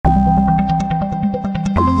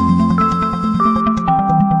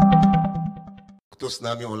кто с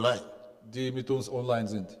нами онлайн. die mit uns online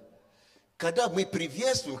sind. Когда мы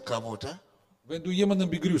приветствуем кого-то, Wenn du jemanden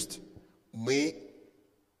begrüßt, мы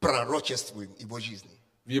пророчествуем его жизни.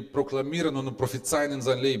 wir proklamieren und prophezeien in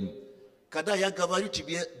sein Leben. Когда я говорю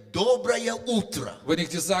тебе «доброе утро», Wenn ich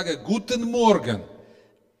dir sage, guten Morgen,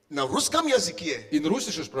 на русском языке in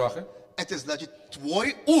russischer Sprache, это значит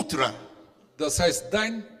 «твое утро das heißt,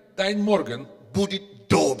 dein Morgen, будет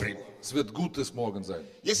добрым». es wird gutes Morgen sein.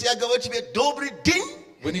 Если я говорю тебе «добрый день»,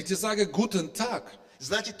 Wenn ich dir sage, guten Tag,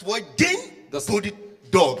 значит твой день Das- будет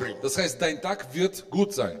добрым. das heißt, dein Tag wird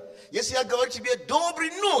gut sein. Если я говорю тебе «доброй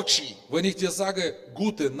ночи», Wenn ich dir sage,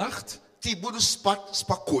 gute Nacht, ты будешь спать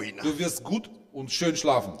спокойно. du wirst gut und schön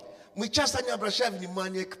schlafen. Мы часто не обращаем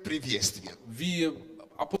внимания к приветствиям.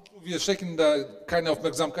 Ab und zu, wir schenken da keine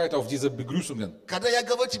Aufmerksamkeit auf diese Begrüßungen. Когда я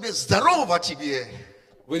говорю тебе «здорово тебе»,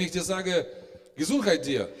 Wenn ich dir sage, Gesundheit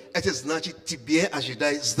dir, это значит тебе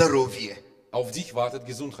ожидает здоровье. auf dich wartet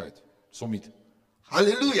Gesundheit. Somit.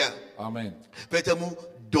 Аллилуйя. Amen. Поэтому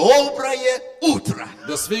доброе утро.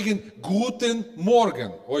 Deswegen guten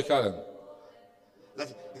Morgen euch allen.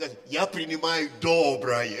 Я принимаю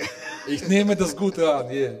доброе. Ich nehme das Gute an.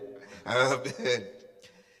 Yeah. Амен.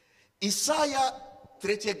 Исайя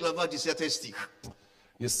 3 глава 10 стих.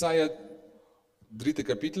 Jesaja, 3.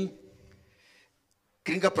 Kapitel,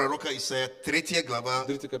 Книга пророка Исайя 3 глава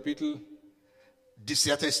 3. Kapitel,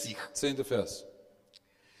 10 стих. 10. Vers.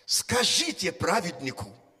 Скажите праведнику,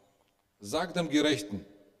 Sagt dem Gerechten,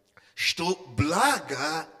 что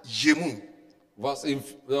благо ему, was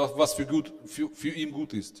für ihn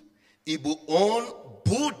gut ist. ибо он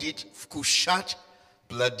будет вкушать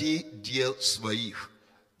плоды дел своих.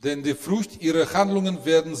 Denn die Frucht ihrer Handlungen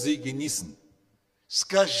werden sie genießen.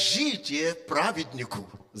 Скажите праведнику,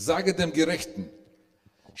 Sage dem Gerechten,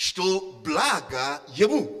 что благо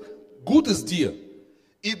ему, gut ist dir,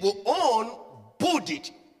 ибо он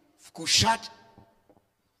будет вкушать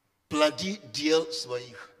плоды дел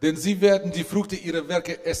своих. denn sie werden die Früchte ihrer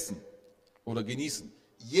Werke essen oder genießen.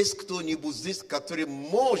 Есть кто-нибудь здесь, который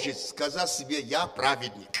может сказать себе, я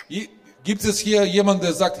праведник? Gibt es hier jemanden,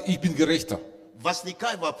 der sagt, ich bin Gerechter?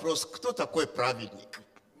 Возникает вопрос, кто такой праведник?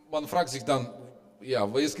 Man fragt sich dann,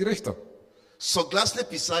 ja, wer ist Gerechter? Согласно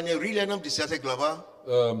Писанию, Римлянам 10 глава,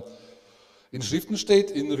 In Schriften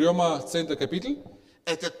steht, in Römer 10. Kapitel,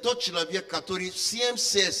 это тот человек, который всем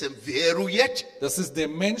сердцем верует, das ist der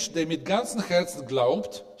Mensch, der mit ganzem Herzen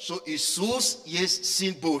glaubt, что Иисус есть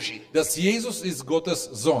Сын Божий, dass Jesus ist Gottes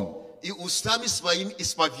Sohn и устами своими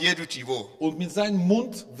исповедует Его. und mit seinem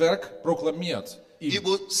Mundwerk proklamiert ihn.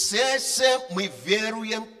 Ибо сердцем мы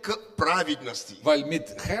веруем к праведности, Weil mit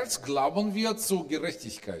Herz glauben wir zur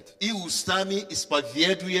Gerechtigkeit и устами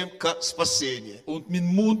исповедуем к спасению. und mit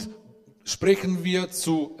Mund sprechen wir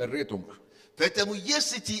zur Errettung. Поэтому,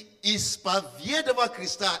 если ты исповедовал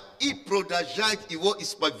Христа и продолжаешь Его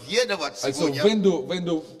исповедовать Also сегодня, wenn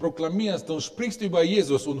du proklamierst und sprichst über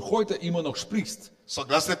Jesus und heute immer noch sprichst,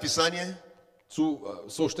 согласно Писанию,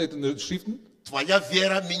 so steht in den Schriften, твоя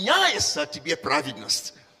вера меняется, тебе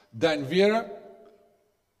праведность. dein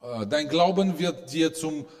Glauben wird dir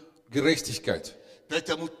zum Gerechtigkeit.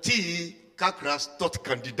 Поэтому ты как раз тот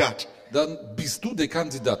кандидат. Dann bist du der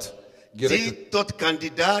Kandidat. Ты Gerettet. тот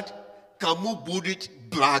кандидат, кому будет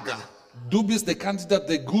благо. Du bist der Kandidat,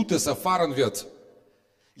 der Gutes erfahren wird.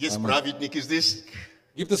 Есть праведники здесь?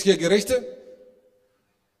 Gibt es hier Gerechte?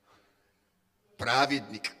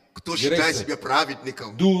 Праведник. Кто Gerechte. считает себя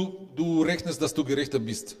праведником? Du rechnest, dass du Gerechter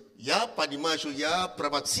bist. Я понимаю, что я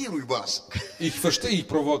провоцирую вас. Ich verstehe, ich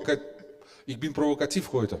bin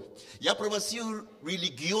provokativ heute. Я провоцирую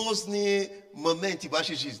религиозные моменты в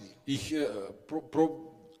вашей жизни. Ich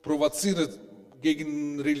provoziere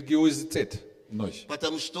gegen Religiosität in euch.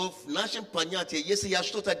 Потому что в нашем понятии, если я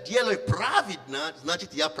что-то делаю праведно,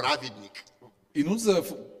 значит я праведник. In unser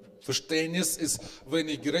Verständnis ist, wenn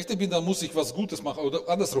ich Gerechter bin, dann muss ich was Gutes machen. Oder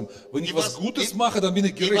andersrum, wenn ich was Gutes mache, dann bin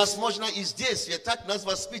ich И, gerecht. возможно, и здесь, ведь так нас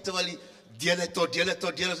воспитывали, делай то,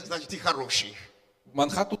 значит ты хороший. Man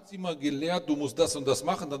hat uns immer gelehrt, du musst das und das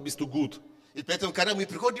machen, dann bist du gut. И поэтому, когда мы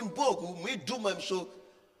приходим к Богу, мы думаем, что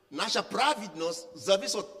наша праведность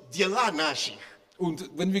зависит от дела наших. Und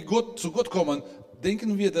wenn wir zu Gott kommen,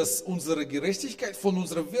 denken wir, dass unsere Gerechtigkeit von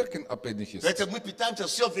unseren Werken abhängig ist. Поэтому мы пытаемся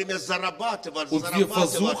все время зарабатывать, Und wir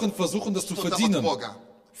versuchen das zu что-то от verdienen. Бога.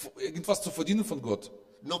 Irgendwas zu verdienen von Gott.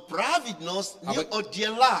 Но праведность не Aber- от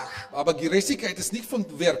делах. Aber Gerechtigkeit ist nicht von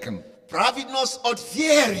Werken. Праведность от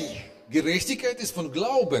веры. Gerechtigkeit ist von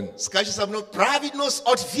Glauben. Скажи со мной, праведность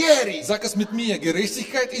от веры. Sag es mit mir,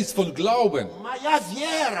 Gerechtigkeit ist von Glauben. Моя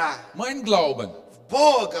вера Mein Glauben в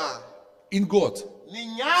Бога in Gott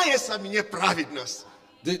меняется мне праведность.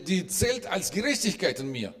 die zählt als Gerechtigkeit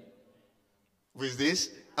in mir. Вы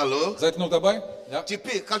здесь? Алло? Seid ihr noch dabei? Ja.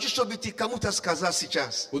 Теперь хочу, чтобы ты кому-то сказал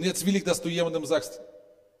сейчас. Und jetzt will ich, dass du jemandem sagst,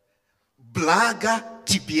 Благо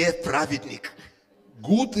тебе, праведник.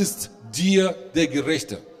 gut ist dir der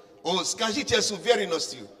Gerechte. О, скажите с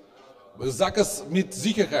уверенностью. Sag es mit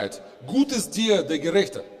Sicherheit. Gut ist dir der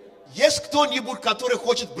Gerechte. Есть кто-нибудь, который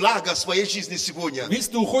хочет блага в своей жизни сегодня?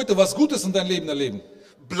 Willst du heute was Gutes in dein Leben erleben?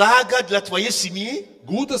 Благо для твоей семьи,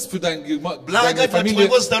 Gutes für deine благо для Familie,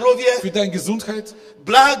 твоего здоровья, für deine Gesundheit,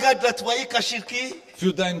 благо для твоей кошельки,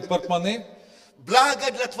 für dein Portemonnaie, благо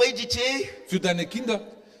для твоих детей, für deine Kinder,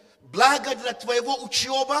 благо для твоего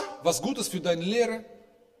учеба. was Gutes für deine Lehre,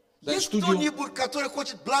 dein Есть Studium. кто-нибудь, который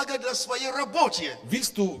хочет благо для своей работы?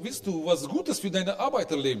 Willst du was Gutes für deine Arbeit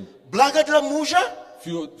erleben? Благо для мужа,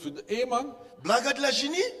 Für den Ehemann, благо для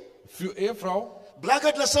жены, für Ehefrau,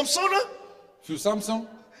 благо для Самсона? für Samsung?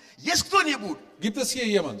 Есть кто-нибудь? Gibt es hier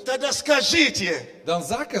jemand? Тогда скажите, Dann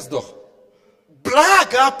sag es doch.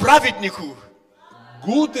 благо праведнику.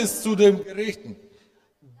 Gutes zu dem Gerechten.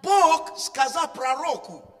 Бог сказал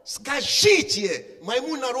пророку, скажите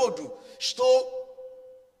моему народу, что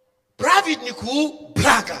праведнику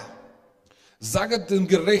благо. Saget dem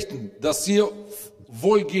Gerechten, dass ihr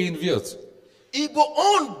wohlgehen wird, Ибо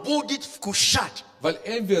он будет вкушать weil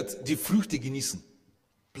er wird die Früchte genießen.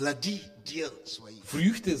 плоды дел своих.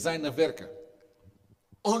 Früchte seiner Werke.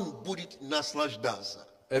 Он будет наслаждаться.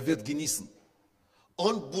 Er wird genießen.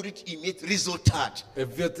 Он будет иметь результат.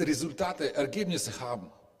 Er wird Resultate, Ergebnisse haben.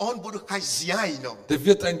 Он будет хозяином Der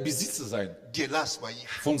wird ein Besitzer sein дела своих.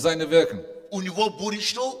 von seinen Werken. У него будет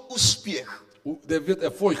что? Успех. Der wird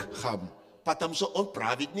Erfolg haben, Потому что он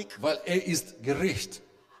праведник. weil er ist gerecht.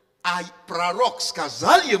 А пророк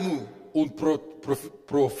сказал ему Und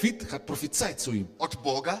Prophet hat prophezeit zu ihm, от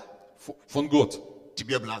Бога, von Gott.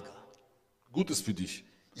 тебе благо. Gutes für dich.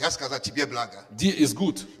 Я сказал, тебе благо. Dir ist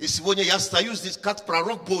gut. И сегодня я стою здесь как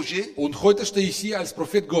пророк Божий, Und heute stehe ich hier als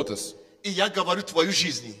Prophet Gottes. и я говорю твою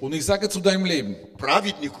жизнь. Und ich sage zu deinem Leben,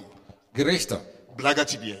 Праведнику, Gerechter, благо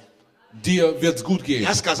тебе. dir wird's gut gehen.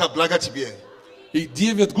 Я сказал, благо тебе.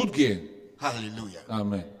 Dir wird gut gehen. Аллилуйя.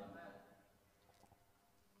 Amen.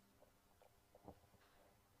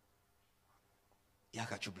 Я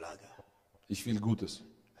хочу благо. Ich will Gutes.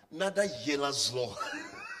 Надоело зло.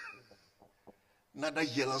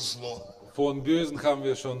 Надоело зло. Von Bösen haben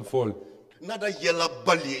wir schon voll. Надоело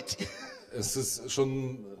болеть. Es ist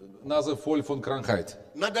schon Nase voll von Krankheit.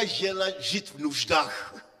 Надоело жить в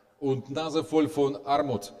нуждах. Und Nase voll von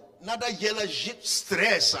Armut, Надоело жить в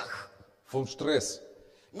стрессах. von Stress,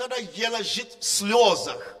 Надоело жить в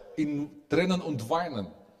слезах. in Tränen und Weinen.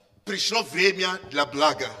 Пришло время для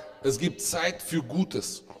блага. Es gibt Zeit für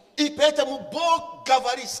Gutes. И поэтому Бог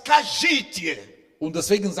говорит, скажите, Und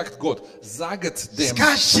deswegen sagt Gott, saget dem,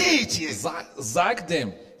 скажите. sag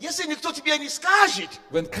dem. Если никто тебе не скажет,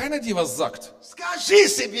 Wenn keiner dir was sagt, скажи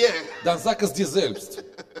себе. dann sag es dir selbst.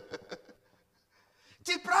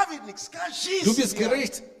 Ты праведник, скажи Du bist себе.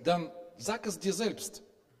 gerecht, dann sag es dir selbst.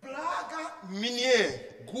 Благо мне.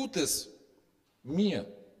 Gutes mir.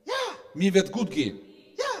 Ja, Mir wird gut gehen.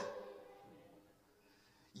 ja.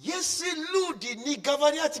 Если люди не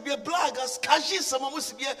говорят тебе благо, скажи самому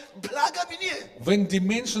себе, благо мне. Wenn die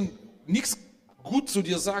Menschen nichts gut zu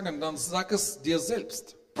dir sagen, dann sag es dir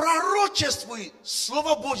selbst. Пророчествуй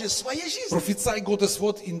Слово Божье в своей жизни. Prophezei Gottes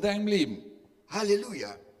Wort in deinem Leben.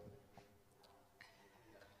 Аллилуйя.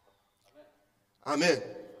 Аминь.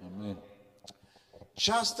 Amen.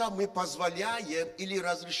 Часто мы позволяем или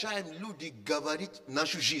разрешаем людям говорить в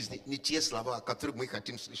нашу жизнь не те слова, которые мы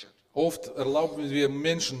хотим слышать. Oft erlauben wir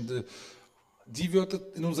Menschen, die Wörter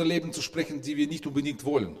in unser Leben zu sprechen, die wir nicht unbedingt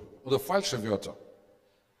wollen. Oder falsche Wörter.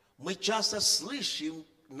 Мы часто слышим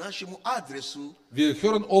нашему адресу Wir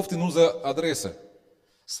hören oft in unserer Adresse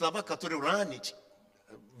слова, которые ранят,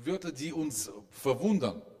 Wörter, die uns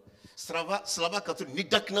verwundern, слова, которые не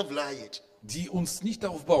вдохновляют, die uns nicht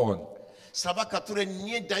aufbauen, слова, которые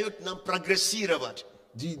не дают нам прогрессировать.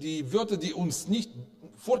 die Wörter, die uns nicht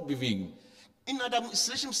fortbewegen. Иногда мы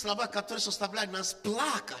слышим слова, которые заставляют нас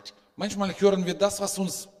плакать. Manchmal hören wir das, was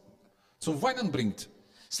uns zum Weinen bringt.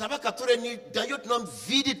 Слова, которые не дают нам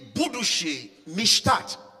видеть будущее,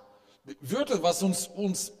 мечтать. Wörter, was uns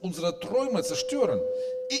unsere Träume zerstören.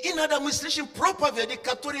 И иногда мы слышим проповеди,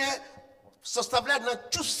 которые составляют нас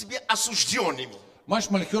чувствовать себя осужденными.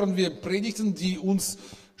 Manchmal hören wir Predigten, die uns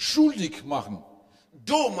schuldig machen.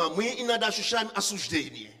 Дома мы иногда ощущаем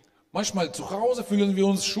осуждение. Manchmal zu Hause fühlen wir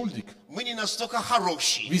uns schuldig. Мы не настолько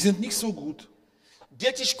хорошие. Wir sind nicht so gut.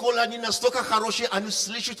 Дети школы, они настолько хорошие, они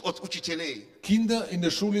слышат от учителей. Kinder in der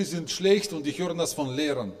Schule sind schlecht und die hören das von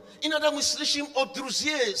Lehrern. Иногда мы слышим от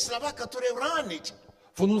друзей слова, которые ранят.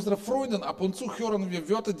 Von unseren Freunden ab und zu hören wir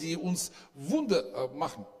Wörter, die uns Wunder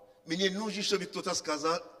machen. Мне нужно, чтобы кто-то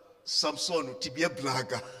сказал Самсону, тебе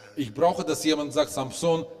благо. Ich brauche, dass jemand sagt,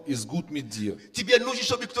 Samson ist gut mit dir. Тебе нужно,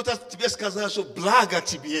 чтобы кто-то тебе сказал, что благо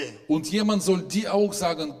тебе. Und jemand soll dir auch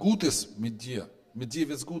sagen, Gutes mit dir. Mit dir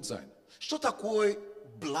wird es gut sein. Что такое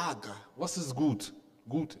благо? Was ist gut?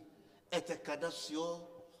 Gut. Это когда все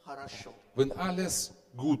хорошо. Wenn alles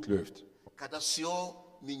gut läuft. Когда все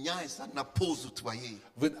меняется на пользу твоей.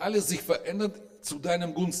 Wenn alles sich verändert zu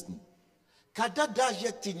deinem Gunsten. Когда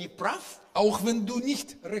даже ты не прав, Auch wenn du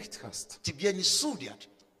nicht recht hast. тебе не судят,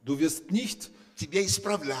 Du wirst nicht, тебе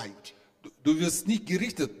исправляют. du wirst nicht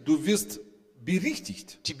gerichtet, du wirst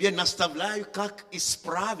berichtigt. Тебе наставляют, как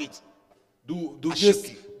исправить. Du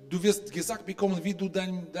Ошибки. wirst gesagt bekommen, wie du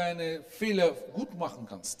deine Fehler gut machen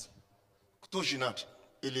kannst. Кто женат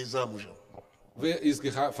или замужем? Wer ist Или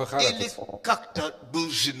verheiratet? как-то был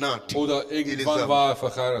женат. Oder или irgendwann замужем. war er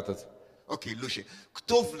verheiratet. Окей, лучше.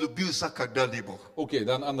 Кто влюбился когда-либо? Okay,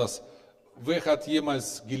 dann anders. Wer hat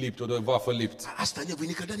jemals geliebt oder war verliebt? А остальные вы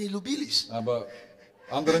никогда не влюбились. Aber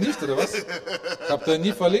andere nicht, oder was? Habt ihr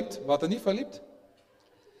nie verliebt? Wart ihr nie verliebt?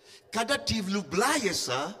 Когда ты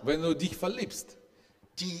влюбляешься, Wenn du dich verliebst,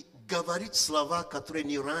 ты говоришь слова, которые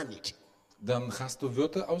не ранят. dann hast du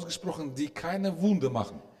Wörter ausgesprochen, die keine Wunde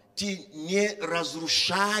machen. Ты не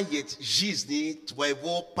разрушаешь жизни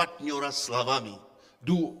твоего партнера словами.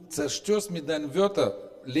 Du zerstörst mit deinen Wörtern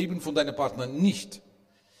Leben von deinem Partner nicht.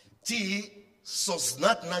 Ты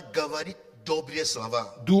сознательно говоришь добрые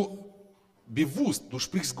слова. Du bewusst, du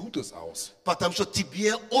sprichst Gutes aus. Потому что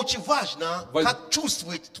тебе очень важно, Weil- как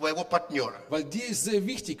чувствует твоего партнера. Weil dir ist sehr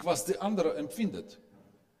wichtig, was der andere empfindet.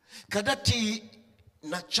 Когда ты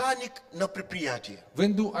начальник на предприятии,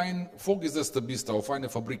 Wenn du ein Vorgesetzter bist auf einer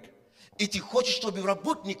Fabrik и ты хочешь, чтобы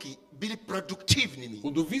работники были продуктивными,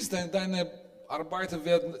 und du willst, deine Arbeiter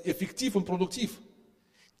werden effektiv und produktiv,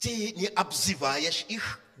 ты не обзываешь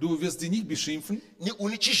их, du wirst sie nicht beschimpfen, не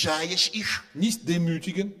уничижаешь их. nicht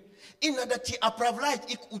demütigen, Иногда ты отправляешь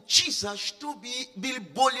их учиться, чтобы были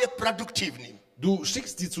более продуктивными. du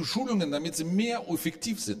schickst sie zu Schulungen, damit sie mehr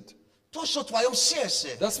effektiv sind. То, что в твоем сердце,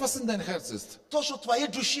 Das, was in dein Herz ist, то, что в твоей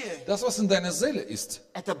душе, das, was in deiner Seele ist,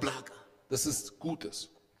 это благо. das ist Gutes.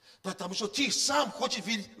 Потому что ты сам хочешь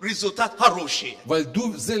видеть результат хороший. Weil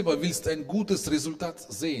du selber willst ein gutes Resultat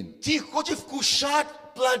sehen. Ты хочешь вкушать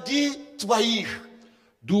плоды твоих.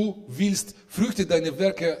 Du willst Früchte deiner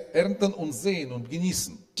Werke ernten und sehen und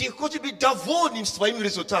genießen. Ты хочешь быть довольным своим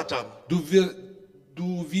результатом. Du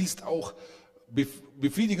willst auch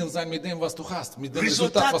befriedigend sein mit dem, was du hast, mit dem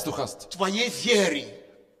Resultat, was du hast. твоей веры.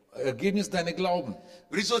 Ergebnis deiner Glauben,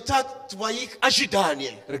 Результат твоих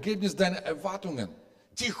ожиданий. Ergebnis deiner Erwartungen.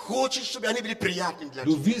 Ты хочешь, чтобы они были приятными для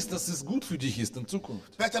тебя. Du willst, dass es gut für dich ist in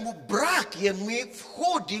Zukunft. Поэтому в браке мы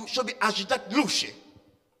входим, чтобы ожидать лучше.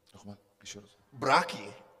 Nochmal, еще раз. Браки.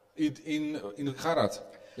 In Heirat,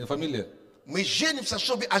 in Familie. Мы женимся,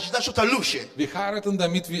 чтобы ожидать что-то лучше. Wir heiraten,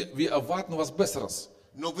 damit wir erwarten was Besseres.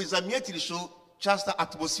 Но вы заметили, что часто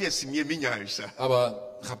атмосфера в семье меняется.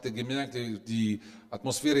 Aber habt ihr gemerkt, die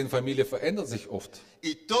Atmosphäre in Familie verändert sich oft.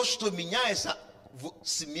 И то, что меняется в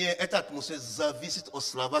семье, эта атмосфера зависит от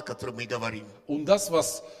слова, которые мы говорим. Und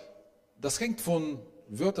das hängt von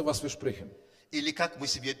Wörtern, was wir sprechen. Или как мы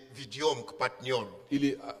себя ведем к партнеру.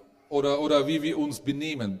 Oder wie wir uns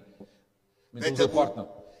benehmen mit unserem Partner.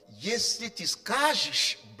 Если ты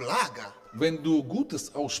скажешь благо, Wenn du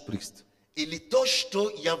Gutes aussprichst, или то, что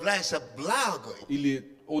является благой,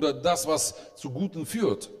 oder das, was zu Guten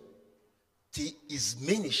führt, ты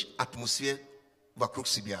изменишь атмосферу вокруг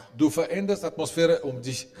себя. du veränderst Atmosphäre um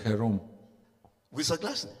dich herum. Вы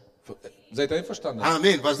согласны? Seid ihr einverstanden?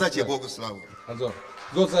 Аминь. Воздайте Богу славу. Also,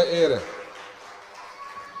 Gott sei Ehre.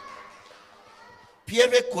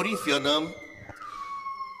 1 Коринфянам,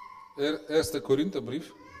 1.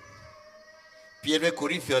 Korintherbrief, 1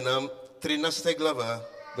 Коринфянам, 13 глава,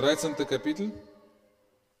 13. Kapitel,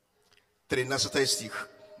 13 стих.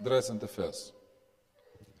 13. Vers.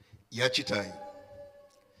 Я читаю.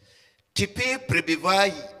 Теперь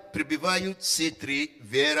пребывают все три: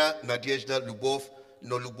 вера, надежда, любовь,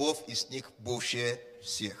 но любовь из них больше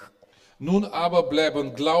всех. Nun aber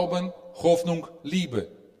bleiben Glauben, Hoffnung, Liebe.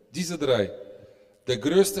 Diese drei. Der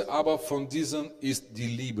größte aber von diesen ist die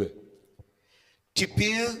Liebe.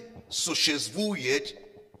 Теперь существует,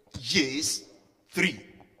 есть три.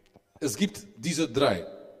 Es gibt diese drei.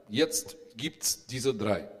 Jetzt gibt es diese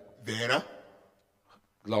drei. Вера,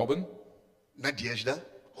 Glauben, надежда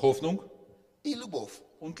Hoffnung и любовь.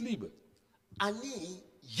 und Liebe. Они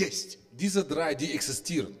есть. Diese drei, die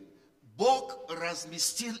existieren. Бог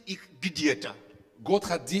разместил их где-то. Gott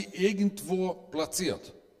hat die irgendwo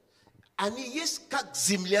platziert. Они есть, как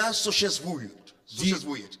земля существует.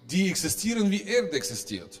 Die existieren, wie Erde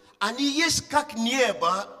existiert. Они есть, как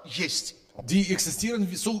небо есть. Die existieren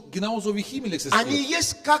genauso wie Himmel Они existiert.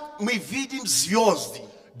 есть, как мы видим звезды.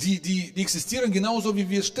 Die existieren genauso wie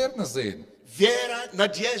wir Sterne sehen. Вера,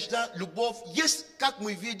 надежда, любовь есть, как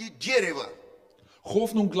мы видим дерево.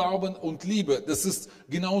 Hoffnung, Glauben und Liebe, das ist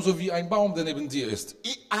genauso wie ein Baum, der neben dir ist.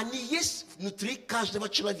 И они есть внутри каждого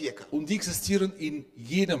человека. Und die existieren in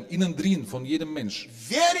jedem, innen drin von jedem Mensch.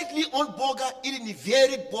 Верит ли он Бога или не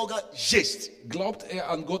верит Бога, есть. Glaubt er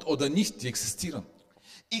an Gott oder nicht, die existieren.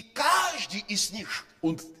 И каждый из них,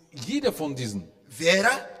 Und jeder von diesen,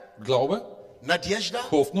 вера, Glaube, надежда,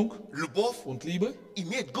 Hoffnung любовь, und Liebe,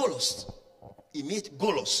 имеет голос. Имеет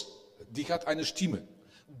голос. die hat eine Stimme.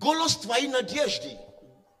 Голос твоей надежды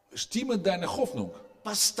Stimme deiner Hoffnung.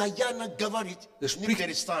 постоянно говорит, Der не spricht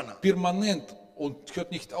перестанет. permanent und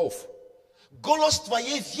hört nicht auf. Голос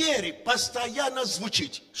твоей веры постоянно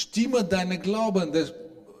звучит. Stimme deiner Glauben, der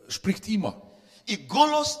spricht immer. И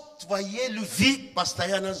голос твоей любви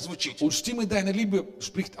постоянно звучит. Und Stimme deiner Liebe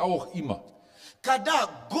spricht auch immer. Когда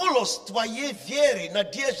голос твоей веры,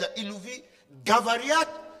 надежды и любви говорят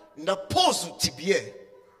на пользу тебе,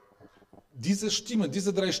 Diese Stimmen,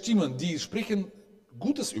 diese drei Stimmen, die sprechen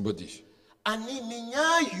Gutes über dich. они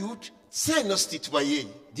меняют ценности твоей.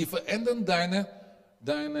 Die verändern deine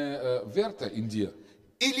Werte in dir.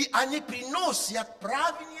 Или они приносят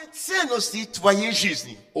правильные ценности твоей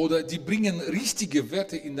жизни. Oder die bringen richtige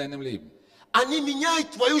Werte in deinem Leben. Они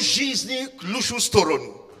меняют твою жизнь к лучшую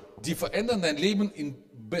сторону. Die verändern dein Leben in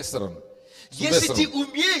besseren. Zu Если ты besseren.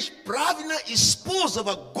 умеешь правильно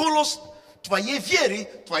использовать голос твоей веры,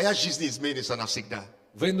 твоя жизнь изменится навсегда.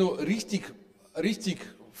 Wenn du richtig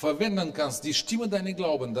verwenden kannst, die Stimme deiner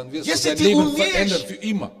Glauben, dann wirst Если du dein ты Leben умеешь- verändern für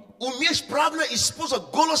immer. Умеешь правильно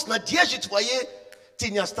использовать голос надежды твоей, ты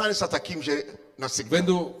не останешься таким же навсегда.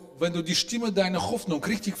 Wenn du die Stimme deiner Hoffnung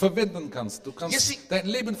richtig verwenden kannst, du kannst Если- dein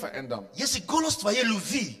Leben verändern. Если голос твоей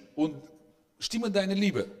любви Und Stimme deiner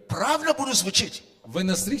Liebe, правильно будет звучить, wenn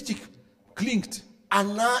es richtig klingt,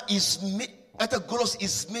 этот голос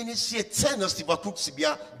изменит все ценности вокруг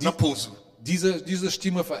себя на пользу. diese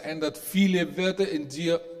Stimme verändert viele Werte in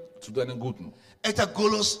dir zu deinem Guten. Этот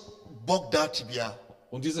голос Бог дал тебе.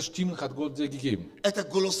 Und diese Stimmen hat Gott dir gegeben. Этот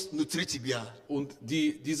голос внутри тебя. Und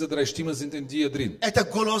diese drei Stimmen sind in dir drin.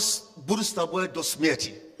 Этот голос будет с тобой до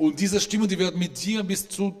смерти. Und diese Stimmen, die werden mit dir bis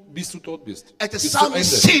du tot bist. Это Bis zu самый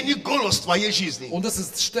Ende. сильный голос в твоей жизни. Und das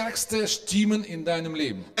ist stärkste Stimmen in deinem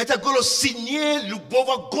Leben. Это голос сильнее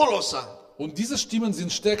любого голоса. Und diese Stimmen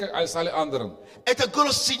sind stärker als alle anderen. Это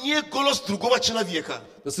голос сильнее голос другого человека.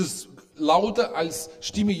 Das ist lauter als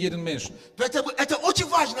Stimme jeden Menschen. Поэтому это очень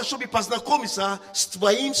важно, чтобы познакомиться с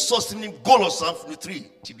твоим собственным голосом внутри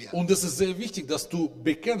тебя. Und es ist sehr wichtig, dass du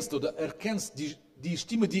bekennst oder erkennst die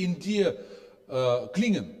Stimme, die in dir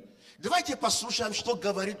klingen. Давайте послушаем, что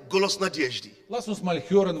говорит голос надежды. Lass uns mal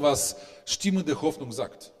hören, was Stimme der Hoffnung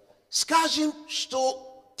sagt. Скажем,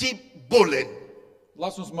 что ты болен.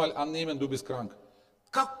 Lass uns mal annehmen, du bist krank.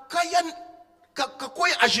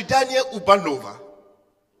 Какое ожидание у больного?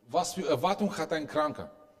 Was für Erwartung hat ein Kranker?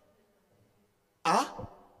 А?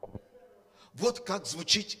 Вот как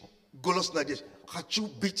звучит голос надежды. Хочу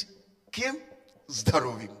быть кем?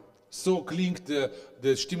 Здоровым. So klingt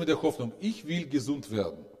die Stimme der Hoffnung. Ich will gesund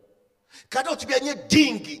werden. Когда у тебя нет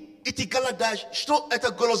деньги, и ты голодаешь, что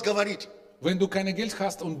этот голос говорит? Wenn du kein Geld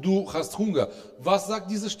hast und du hast Hunger, was sagt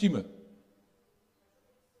diese Stimme?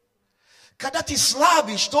 Когда ты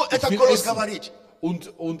слабый, что Ich этот will голос essen. говорит?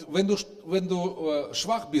 Und wenn du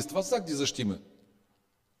schwach bist, was sagt diese Stimme?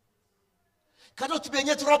 Когда у тебя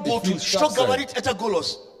нет работы, Ich will что stark sein. говорит этот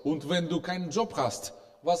голос? Und wenn du keinen Job hast,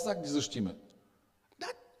 was sagt diese Stimme? Да.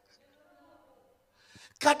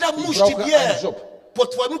 Когда муж brauche тебе, einen Job. по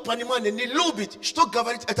твоему пониманию, не любит, что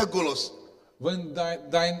говорит этот голос? Wenn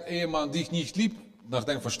dein Ehemann dich nicht liebt, nach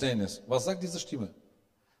deinem Verständnis, was sagt diese Stimme?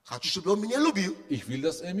 Хочу, чтобы он меня любил. Ich will,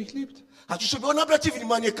 dass er mich liebt. Хочу, чтобы он обратил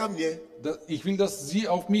внимание ко мне. Ich will, dass sie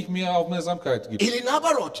auf mich mehr Aufmerksamkeit gibt. Или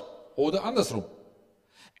наоборот. Oder andersrum.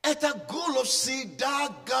 Этот голос всегда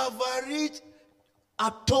говорит о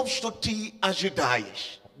том, что ты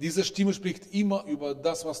ожидаешь. Diese Stimme spricht immer über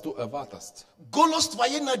das, was du erwartest. Голос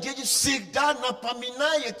твоей надежды всегда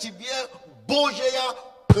напоминает тебе Божий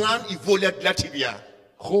план и воля для тебя.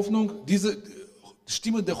 Hoffnung, diese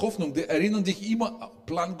Stimme der Hoffnung, die erinnern dich immer an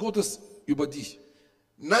Plan Gottes über dich.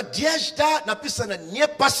 Надежда написано не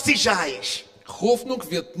постижаешь. Hoffnung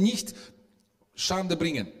wird nicht Schande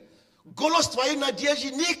bringen. Голос твоей надежды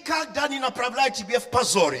никогда не направляет тебя в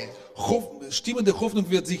позоре. Stimme der Hoffnung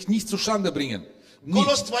wird sich nicht zu Schande bringen. Nie.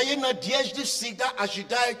 Голос твоей надежды всегда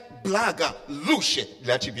ожидает блага, лучше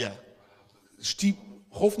для тебя.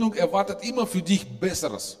 Hoffnung erwartet immer für dich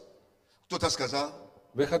Besseres. Кто-то сказал,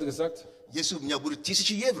 Wer hat gesagt, если у меня будет 1000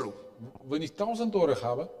 евро, wenn ich 1000 Euro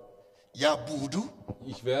habe, я буду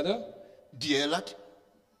ich werde делать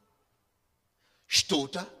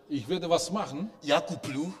что-то, ich werde was machen, я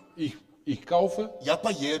куплю, ich kaufe, я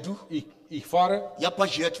поеду, ich fahre, я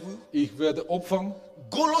пожертвую. ich werde opfern.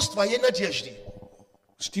 Голос твоей надежды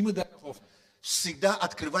Stimme deiner Hoffnung. всегда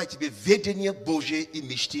открывает тебе ведение Божьей и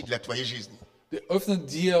мечты для твоей жизни. Der öffnet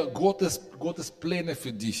dir Gottes Pläne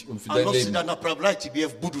für dich und für dein Оно Leben. всегда направляет тебя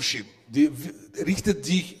в будущем. Die richtet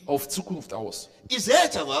dich auf Zukunft aus. Из-за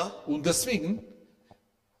этого Und deswegen,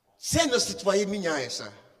 ценности твои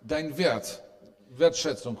меняются, dein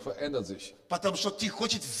Wertschätzung verändert sich. потому что ты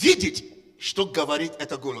хочешь видеть, что говорит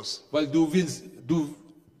этот голос. Weil du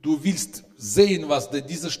willst sehen, was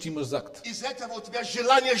diese Stimme sagt. Из-за этого у тебя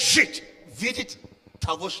желание жить, видеть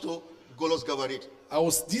того, что голос говорит.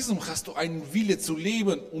 Aus diesem hast du einen Wille zu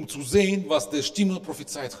leben, um zu sehen, was der Stimme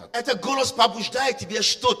prophezeit hat. Этот голос побуждает тебя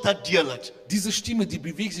что-то делать. Diese Stimme, die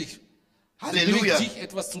bewegt Halleluja. dich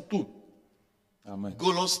etwas zu tun. Amen.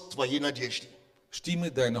 Голос твоей надежды. Stimme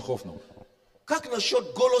deiner Hoffnung. Как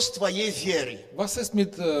насчет голос твоей веры? Was ist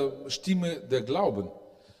mit Stimme der Glauben?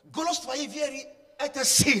 Голос твоей веры – это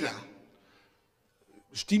сила.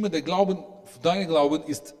 Stimme der Glauben, dein Glauben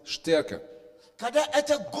ist Stärke. Когда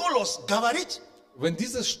этот голос говорит, Wenn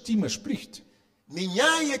diese Stimme spricht,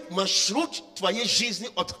 меняет маршрут твоей жизни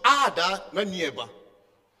от ада на небо.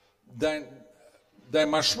 dein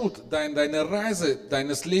Marschrut, deine Reise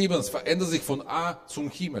deines Lebens verändert sich von A zum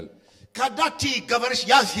Himmel. Когда ты говоришь,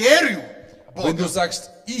 я верю в Wenn du Бога, sagst,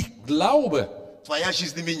 ich glaube, твоя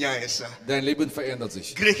жизнь меняется. dein Leben verändert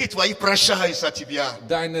sich. Грехи твои прощаются от тебя.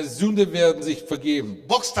 Deine Sünden werden sich vergeben.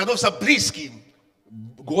 Бог становится близким,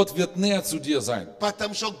 Gott wird näher zu dir sein,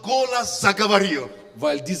 потому что голос заговорил.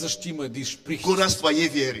 weil diese Stimme, die spricht, Голос твоей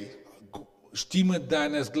веры. Stimme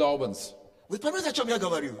deines Glaubens. Вы понимаете, о чем я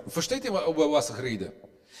говорю? Versteht ihr, über was ich rede?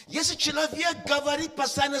 Если человек говорит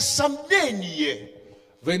постоянно сомнение,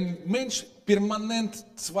 Wenn ein Mensch permanent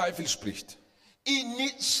Zweifel spricht и не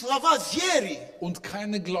слова веры, und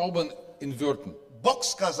keine Glauben in Wörtern, Бог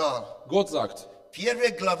сказал, Gott sagt,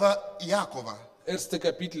 1 глава Иакова, 1.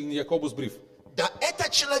 Kapitel in Jakobusbrief, да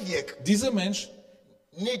этот человек dieser Mensch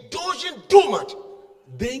не должен думать,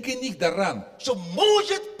 denke nicht daran, что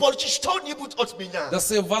может получить что-нибудь от меня.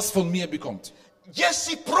 dass was von mir bekommt.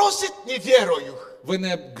 Если просит, не верую. Wenn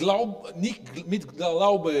nicht mit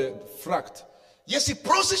Glaube fragt, Если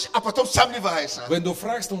просишь, а потом сомневаешься, wenn du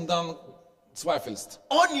fragst und dann zweifelst,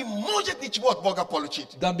 он не может ничего от Бога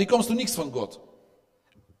получить. dann bekommst du nichts von Gott.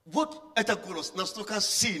 Вот этот голос настолько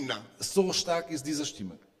сильно. So stark ist diese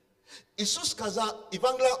Stimme. Иисус сказал,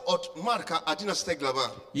 Евангелие от Марка, 11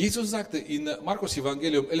 глава, Jesus sagte in Markus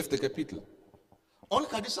Evangelium 11. Kapitel, он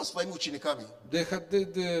ходил со своими учениками, der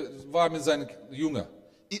war mit seinen Jüngern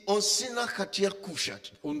и он сильно хотел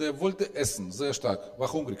кушать. und er wollte essen, sehr stark,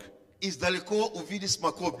 war hungrig. Издалеко увидел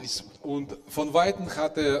смоковницу, Und von Weitem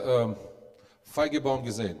hat er Feigebaum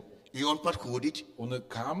gesehen. и он подходит, Und er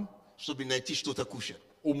kam, чтобы найти что-то кушать.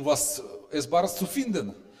 um was Essbares zu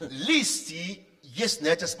finden. Листья есть на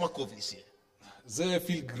этой смоковнице. Sehr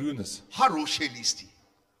viel Grünes, Хорошие листья.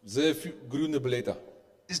 sehr viel grüne Blätter.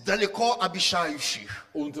 Издалеко обещающих.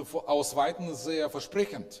 Und aus Weitem sehr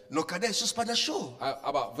versprechend. Но когда Иисус подошел,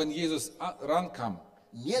 Aber wenn Jesus rankam,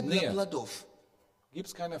 не было näher, плодов. gibt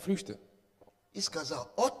es keine Früchte. И сказал,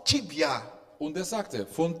 от тебя Und er sagte,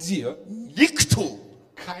 von dir никто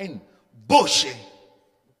больше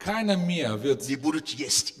keiner mehr wird не будет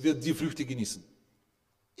есть. die Früchte genießen.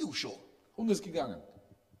 И ушел. Und ist gegangen.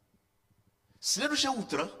 Следующее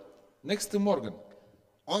утро Nächsten Morgen,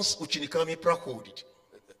 он с учениками проходит.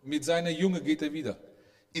 mit seinen Jüngern geht er wieder.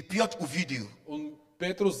 И Петр увидел Und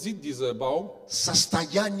Petrus sieht diesen Baum,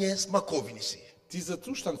 состояние смоковницы. dieser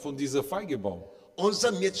Zustand von diesem Feigebaum. Он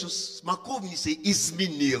заметил, смоковница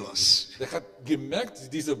изменилась. Der hat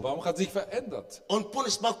gemerkt, dieser Baum hat sich verändert. Он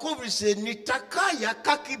понял, смоковница не такая,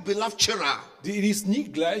 как и была вчера. Die ist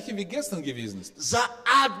nicht gleiche wie gestern gewesen ist. За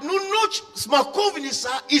одну ночь смоковница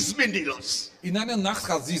изменилась. In einer Nacht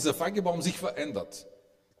hat dieser Feigebaum sich verändert.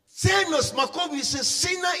 Ценность смоковницы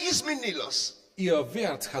сильно изменилась. Ihr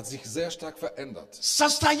Wert hat sich sehr stark verändert.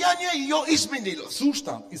 Состояние ее изменилось.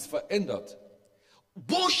 Zustand ist verändert.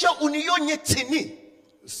 Больше у нее нет цены.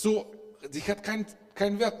 So, sie hat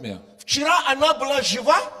keinen Wert mehr. Вчера она была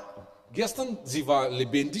жива, Gestern sie war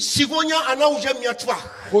lebendig, Сегодня она уже мертва.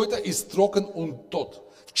 heute ist trocken und tot.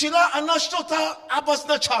 Вчера она что-то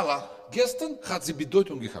обозначала, Gestern hat sie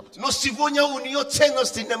Bedeutung gehabt. но сегодня у нее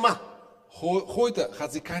ценности нема. Heute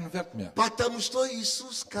hat sie keinen Wert mehr, Потому что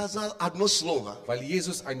Иисус сказал одно слово. weil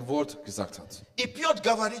Jesus ein Wort gesagt hat. И Петр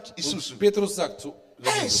говорит Иисусу: Und Petrus sagt zu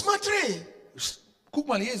эй, Jesus, смотри, guck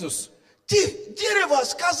mal, Jesus, ты дерево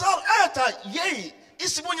сказал это ей, и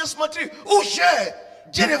сегодня смотри, уже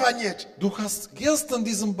дерева нет. du hast gestern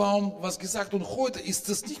diesem Baum was gesagt und heute ist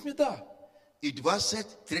es nicht mehr da. И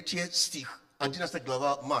 23 стих, 11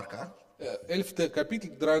 глава Марка, 11. Kapitel,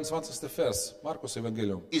 23. Vers, Markus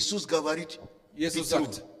Evangelium. Иисус говорит Jesus Петру,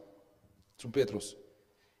 sagt zum Petrus,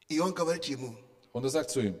 и он говорит ему: und er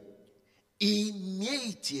sagt zu ihm,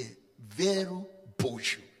 имейте веру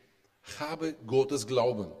Божью, habe Gottes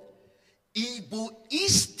Glauben. ибо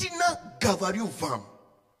истинно говорю вам,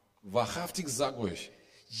 Wahrhaftig sag euch,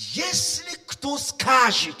 если кто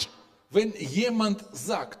скажет wenn jemand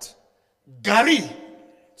sagt гори,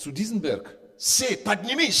 zu diesem Berg, се,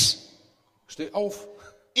 поднимись steh auf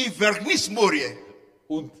и вернись в море,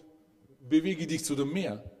 und bewege dich zu dem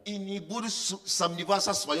Meer, и не будешь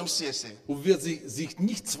сомневаться в своем сердце. und wird sich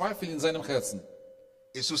nicht zweifeln in seinem Herzen.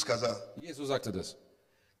 Иисус сказал: Jesus sagte das.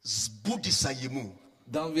 сбудется ему,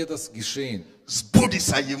 Dann wird das geschehen.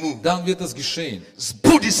 сбудется ему, Dann wird das geschehen.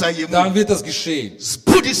 сбудется ему, Dann wird das geschehen.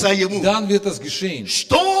 сбудется ему, Dann wird das geschehen.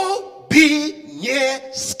 что бы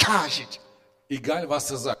не скажет. Egal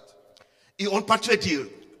was er sagt. И он подтвердил: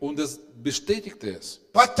 Und es bestätigte es.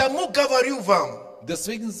 потому говорю вам,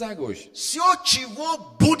 Deswegen sage euch, все, чего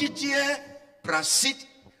будете просить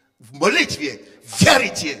в молитве,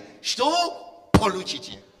 верите, что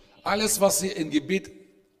получите. alles, was ihr in Gebet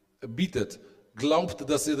bittet, glaubt,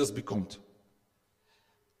 dass ihr das bekommt.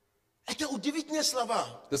 Это удивительные слова.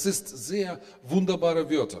 Das ist sehr wunderbare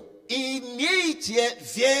Wörter. Имейте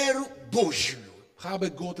веру Божью.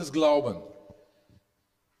 Habe Gottes Glauben.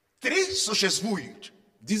 Три существуют: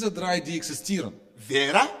 Diese drei, die existieren.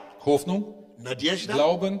 вера, Hoffnung, надежда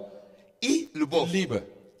Glauben, и любовь. Liebe.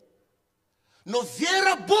 Но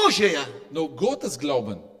вера Божья, Nur Gottes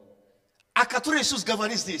Glauben, о которой Иисус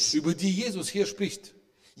говорит здесь, über die Jesus hier spricht.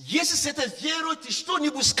 если с этой верой ты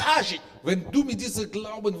что-нибудь скажешь, Wenn du mit diesem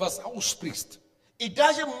Glauben was aussprichst, и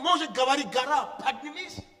даже может говорить гора,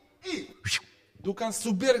 поднимись, и du kannst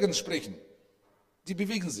zu Bergen sprechen. Die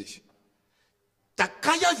bewegen sich.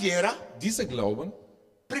 такая вера Dieser Glauben,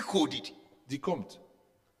 приходит die kommt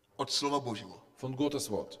от Слова Божьего, von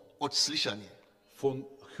Gottes Wort. от слышания Von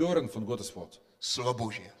Hören von Gottes Wort. Слова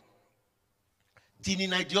Божьего. Ты не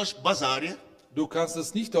найдешь в базаре, Du kannst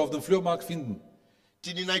es nicht auf dem Flohmarkt finden.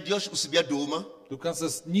 ты не найдешь у себя дома, Du kannst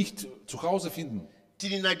es nicht zu Hause finden. ты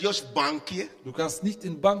не найдешь в банке, Du kannst nicht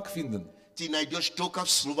in Bank finden. ты найдешь только в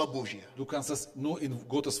Слово Божье. Du kannst es nur in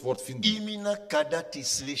Gottes Wort finden, Именно когда ты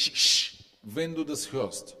слышишь. wenn du das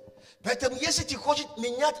hörst. Поэтому, если ты хочешь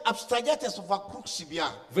менять обстоятельства вокруг себя,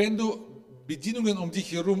 Wenn du Bedingungen um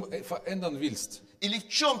dich herum verändern willst или в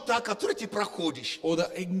чем-то, который ты проходишь,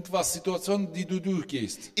 oder irgendwas, Situationen, die du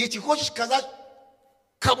durchgehst и ты хочешь сказать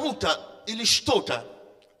кому-то или что-то,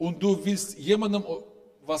 und du willst jemandem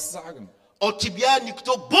was sagen, от тебя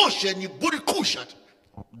никто больше не будет кушать.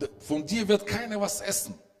 von dir wird keiner was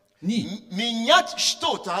essen. Nie. Менять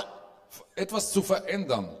что-то, Etwas zu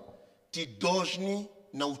verändern. ты должен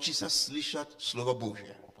научиться слышать Слово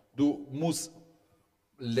Божье Du musst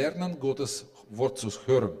lernen, Gottes Wort zu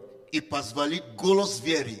hören и позволить голос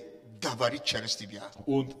веры говорить через тебя.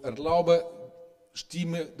 und erlaube,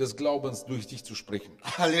 Stimme des Glaubens durch dich zu sprechen.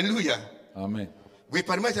 Аллилуйя. Amen. Вы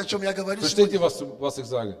понимаете, о чем я говорю? Versteht ihr, was ich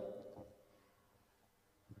sage?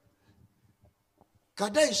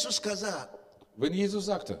 Когда Иисус сказал: Wenn Jesus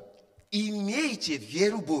sagte, имейте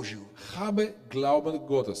веру Божью, habe Glauben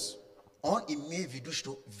Gottes, он имеет в виду,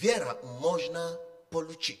 что вера можно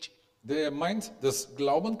получить der meint, das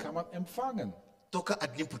Glauben kann man empfangen. только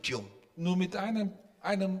одним путем. Nur mit ein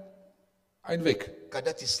Weg.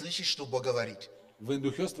 Когда ты слышишь, что Бог говорит, Wenn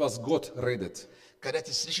du hörst, was Gott redet. когда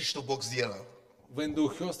ты слышишь, что Бог сделал, Wenn du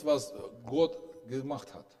hörst, was Gott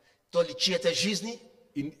gemacht hat. то ли чьей-то жизни,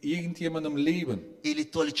 In irgendjemandem Leben или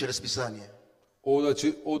то ли через Писание.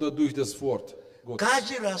 oder durch das Wort Gottes.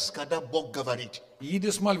 Каждый раз, когда Бог говорит,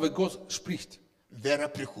 Jedes Mal, wenn Gott spricht, вера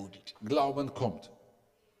приходит, Glauben kommt.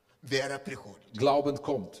 вера приходит, Glauben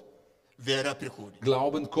kommt. вера приходит.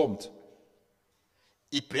 Glauben kommt.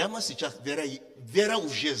 И прямо сейчас вера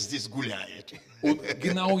уже здесь гуляет. Und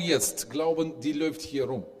genau jetzt, Glauben, die läuft hier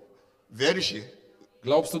rum. Веришь?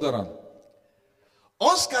 Glaubst du daran?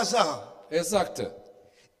 Он сказал: Er sagte,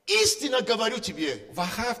 истинно говорю тебе,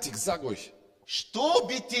 wahrhaftig, sag euch, Что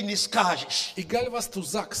бы ты ни скажешь, Egal was du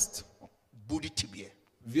sagst, будет тебе.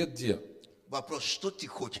 wird dir. Вопрос, что ты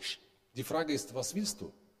хочешь, Die Frage ist, was willst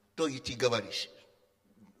du? то и ты говоришь.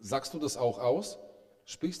 Sagst du das auch aus?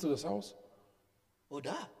 Sprichst du das aus? О,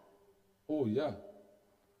 да. Oh ja.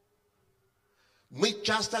 Мы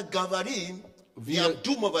часто говорим, не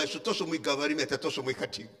обдумывая, что то, что мы говорим, это то, что мы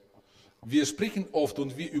хотим. Wir sprechen oft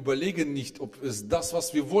und wir überlegen nicht, ob es das,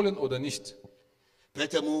 was wir wollen oder nicht.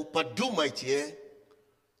 Поэтому подумайте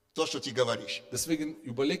то, что ты говоришь. Deswegen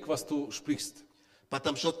überleg, was du sprichst.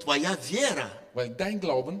 Потому что твоя вера Weil dein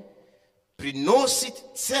Glauben приносит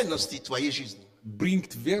ценности твоей жизни.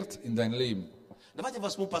 bringt Wert in dein Leben. Давайте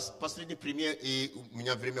возьму последний пример, и у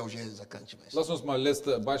меня время уже заканчивается. Lass uns mal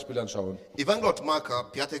letzte Beispiel anschauen. Евангелие от Марка,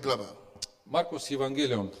 5 глава. Markus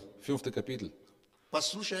Evangelium, 5. Kapitel.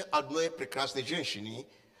 Послушай одной прекрасной женщины,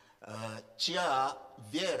 чья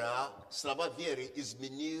вера, слова веры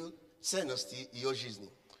изменил ценности ее жизни.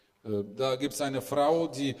 Da gibt es eine Frau,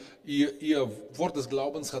 die ihr Wort des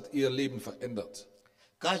Glaubens hat ihr Leben verändert.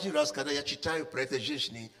 Каждый раз, когда я читаю про эту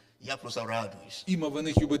женщину, я просто радуюсь. Immer wenn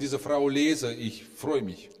ich über diese Frau lese, ich freue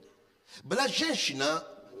mich. Была женщина,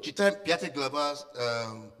 читаем 5 глава,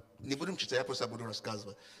 не будем читать, я просто буду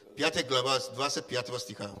рассказывать. 5 глава, 25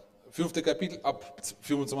 стиха. 5. Kapitel ab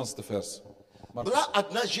 25. Vers. Была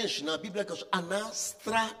одна женщина, Библия говорит, она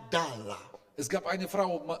страдала. Es gab eine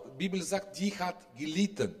Frau, Bibel sagt, die hat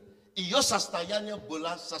gelitten. Ее состояние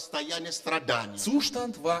было состояние страдания.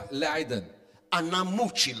 Zustand war Leiden. Она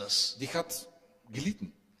мучилась. Die hat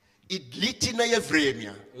gelitten. И длительное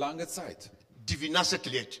время, Lange Zeit. 12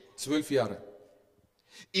 лет. 12 Jahre.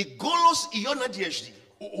 И голос ее надежды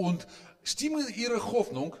Und Stimme ihrer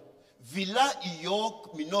Hoffnung, вела ее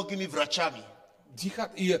к многими врачами.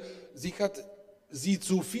 sie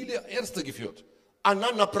zu viele Ärzte geführt.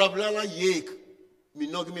 Она направляла ей к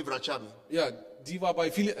многими врачами. Ja, die war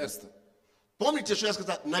bei vielen Ärzten. Помните, что я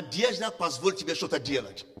сказал? Надежда позволит тебе что-то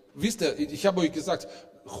делать. Wisst ihr, ich habe euch gesagt,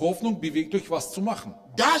 Hoffnung bewegt euch, was zu machen.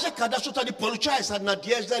 Даже когда что-то не получается,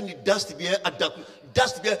 надежда не даст тебе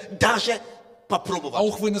даже попробовать.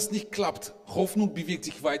 Auch wenn es nicht klappt, Hoffnung bewegt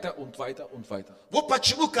sich weiter und weiter und weiter. Вот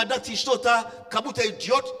почему, когда ты что-то, как будто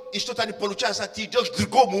идет, и что-то не получается, ты идешь к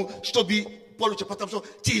другому, чтобы получить, потому что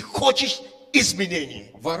ты хочешь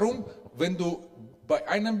изменений. Warum, wenn du bei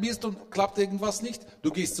einem bist und klappt irgendwas nicht,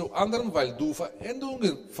 du gehst zu anderen, weil du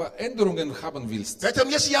Veränderungen haben willst. Поэтому,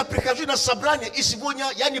 если я прихожу на собрание, и сегодня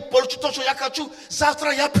я не получу то, что я хочу,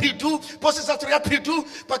 завтра я приду, послезавтра я приду,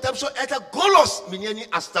 потому что это голос меня не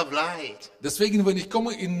оставляет. Deswegen, wenn ich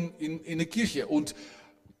komme in eine Kirche und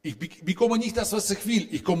ich bekomme nicht das, was ich will,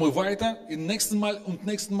 ich komme weiter, im nächsten Mal und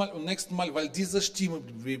nächsten Mal und nächsten Mal, weil diese Stimme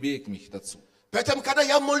bewegt mich dazu. Поэтому, когда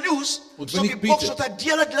я молюсь, Und wenn чтобы ich Бог bete, что-то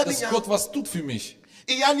делает для dass меня, Gott was tut für mich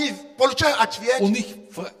и я не получаю ответ, und ich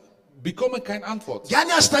bekomme keine Antwort, я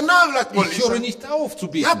не останавливаюсь ich höre молиться. nicht auf zu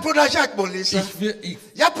Я beten. продолжаю молиться.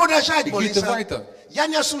 Я продолжаю ich молиться. bete weiter. Я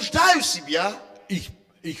не осуждаю себя.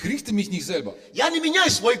 Ich richte mich nicht selber. Я не меняю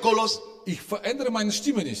свой голос. Ich verändere meine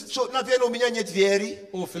Stimme nicht. Что, наверное, у меня нет веры.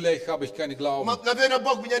 Oh, vielleicht habe ich keine Glauben. Наверное,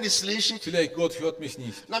 Бог меня не слышит. Vielleicht Gott hört mich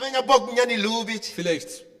nicht. Наверное, Бог меня не любит.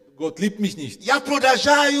 Vielleicht Gott liebt mich nicht. Я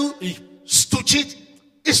продолжаю Ich стучить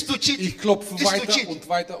и стучить Ich klopfe и weiter стучить, und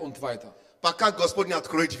weiter und weiter, пока Господь не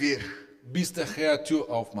откроет дверь. bis der Herr Tür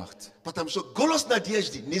aufmacht. Потому что голос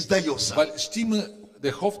надежды не сдается. Weil Stimme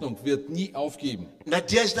der Hoffnung wird nie aufgeben.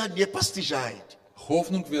 Надежда не постижает.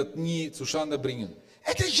 Hoffnung wird nie zustande bringen.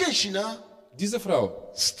 Эта женщина Diese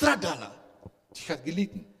Frau, страдала. die hat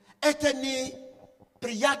gelitten. Это не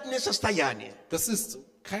приятное состояние. Das ist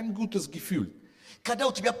kein gutes Gefühl, Когда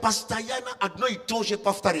у тебя постоянно одно и то же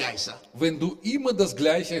повторяется. wenn du immer das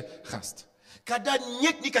Gleiche hast. Когда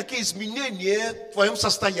нет никаких изменений в твоем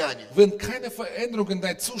состоянии. Wenn keine Veränderungen in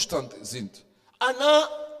deinem Zustand sind. Она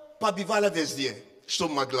побивала везде, что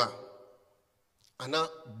могла. Она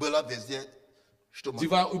была везде, что Sie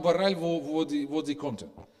могла. war überall, wo sie konnte.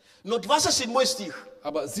 Но 27 стих.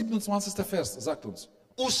 Aber 27. Vers sagt uns,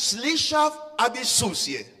 Услышав об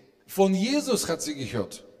Иисусе, von Jesus hat sie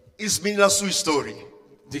gehört. изменила свою историю.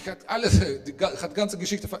 Die hat ganze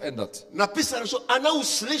Geschichte verändert. Написано, что она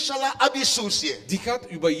услышала об Иисусе. Die hat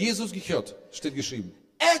über Jesus gehört, steht geschrieben.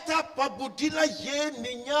 Это побудило ей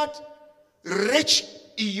менять речь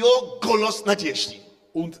ее голос надежды.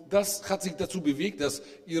 Und das hat sich dazu bewegt, dass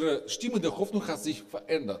ihre Stimme der Hoffnung hat sich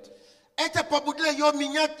verändert. Это побудило ее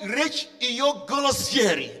менять речь ее голос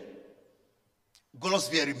веры. Голос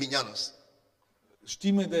веры менялась.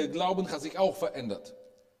 Stimme der Glauben hat sich auch verändert.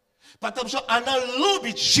 Потому что она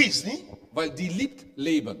любит жизнь, Weil die liebt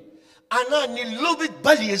Leben. она не любит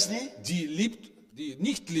болезни, Die liebt die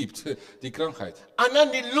nicht liebt die Krankheit. Она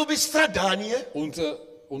не любит страдания.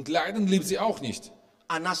 Und Leiden liebt sie auch nicht.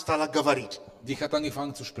 Она стала говорить. Die hat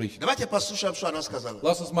angefangen zu sprechen. Давайте послушаем, что она сказала.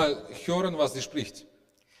 Lass uns mal hören, was sie spricht.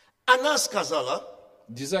 Она сказала,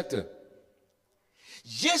 Die sagte,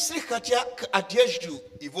 если хотя к одежду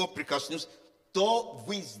его прикоснусь, то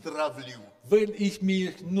выздоровлю. wenn ich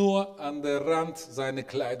mich nur an der Rand seiner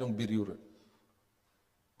Kleidung berühre,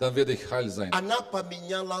 dann werde ich heil sein. Она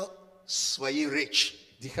поменяла свою речь.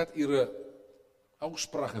 Die hat ihre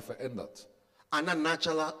Aussprache verändert. Она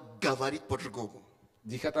начала говорить по-другому.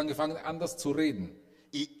 Die hat angefangen, anders zu reden.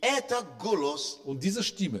 И этот голос Und diese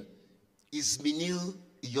Stimme, изменил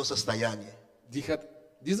ее состояние.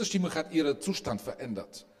 diese Stimme hat ihren Zustand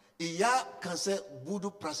verändert. И я в конце буду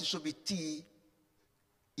просить, чтобы ты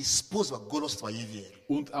использовал голос твоей веры.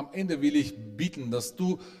 Und am Ende will ich bitten, dass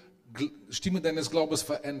du Stimme deines Glaubens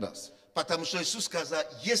veränderst. Потому что Иисус сказал,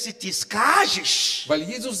 если ты скажешь, Weil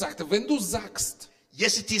Jesus sagte, wenn du sagst,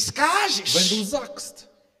 если ты wenn скажешь, du sagst,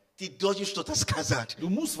 ты должен что-то сказать. du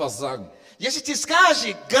musst was sagen. Если ты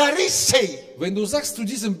скажешь, гори сей, Wenn du sagst zu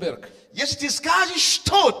diesem Berg, если ты скажешь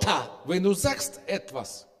что-то, wenn du sagst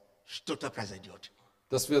etwas, что-то произойдет.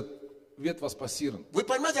 das wird was passieren. Вы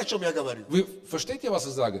понимаете, о чем я говорю? Versteht ihr, was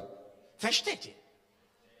ich sage? Verstите?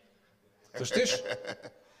 Verstehst?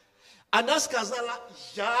 Она сказала,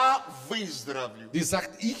 я выздоровлю. Die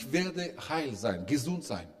sagt, ich werde heil sein, gesund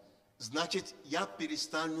sein. Значит, я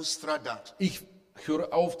перестану страдать. Ich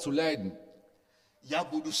höre auf zu leiden. Я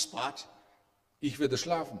буду спать. Ich werde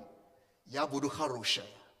schlafen. Я буду хорошая.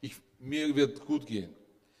 Mir wird gut gehen.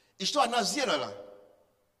 И что она сделала?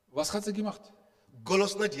 Was hat sie gemacht?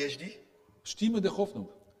 Голос надежды Stimme der Hoffnung.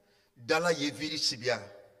 дала ей видеть себя.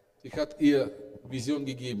 Ich hat ihr Vision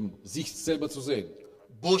gegeben, sich selber zu sehen.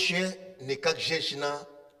 Больше не как женщина,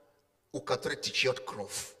 у которой течет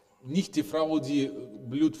кровь. Nicht die Frau, die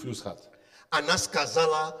Blutfluss hat. Она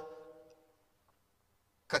сказала,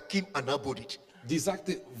 каким она будет. Die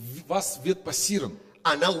sagte, was wird passieren?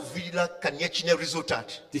 Она увидела конечный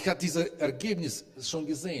результат. Die hat dieses Ergebnis schon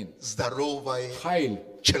gesehen. Здоровый Heil,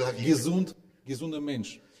 человек. gesunder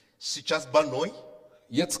Mensch. Сейчас больной,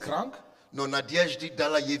 Jetzt krank, но надежда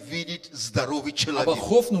дала ей видеть здоровый aber человек.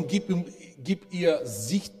 Hoffnung gibt ihr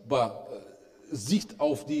Sicht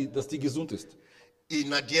auf dass die gesund ist. И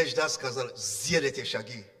надежда сказала, сделайте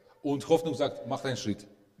шаги. Und Hoffnung sagt, mach einen Schritt.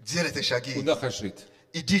 Делайте Und шаги. noch einen Schritt.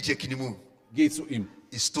 Идите к нему, Geh zu ihm.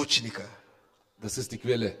 источника Das ist die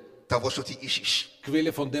Quelle. того, что ты ищешь.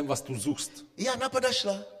 Quelle von dem, was du suchst. И она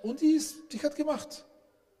подошла. Und die hat gemacht.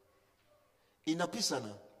 И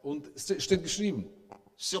написано, Und es steht geschrieben,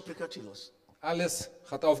 все прекратилось. alles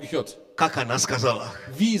hat aufgehört. Как она сказала.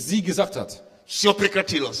 Wie sie gesagt hat. Все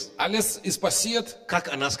прекратилось. Alles ist passiert, Как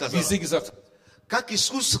она wie сказала. sie gesagt hat. Как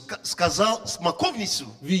Иисус сказал смоковницу,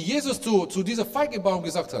 Wie Jesus zu dieser Feigebaum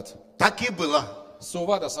gesagt hat. так и было. So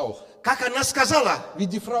war das auch. Как она сказала, Wie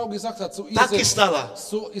die Frau gesagt hat zu ihr, так и selbst, стало.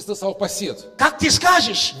 so ist das auch passiert. Как ты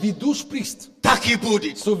скажешь, Wie du sprichst, так и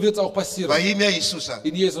будет. so wird es auch Во passieren. имя Иисуса.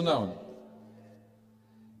 In Jesu Namen.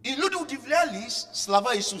 И люди удивлялись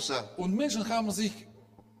слова Иисуса, Und Menschen haben sich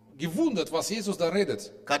gewundert, was Jesus da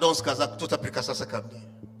redet. когда он сказал, кто-то прикасался ко мне.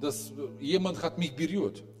 Dass jemand hat mich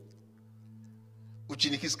berührt.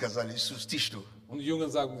 Ученики сказали, Иисус, ты что? Und die Jungen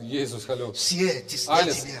sagen, Jesus, hallo. Все теснят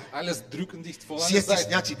Alles, тебя. alles drücken dich von Все allen Seiten.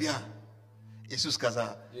 теснят тебя. Иисус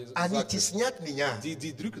сказал, Jesus они sagte, теснят меня,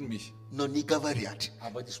 Die drücken mich, но не говорят.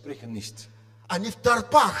 aber die sprechen nicht. Они в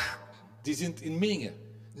толпах, Die sind in Menge,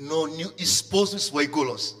 но не используют свой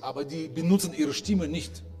голос. aber die benutzen ihre Stimme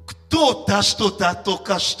nicht. Кто-то что-то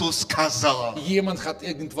только что сказал. Jemand hat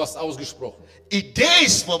irgendwas ausgesprochen И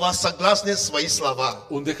действовал согласно свои слова.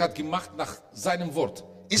 und er hat gemacht nach seinem Wort.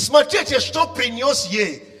 И смотрите, что принес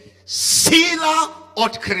ей. Сила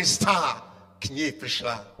от Христа к ней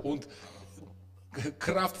пришла. Und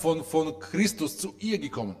Kraft von Christus zu ihr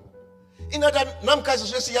gekommen. Иногда нам кажется,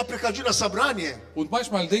 что если я прихожу на собрание Und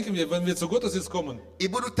manchmal denken wir, wenn wir zu Gottesdienst kommen, и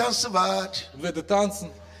буду танцевать, werde tanzen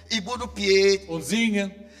и буду петь, und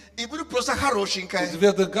singen, и буду просто хорошенькой, und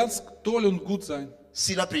werde ganz toll und gut sein.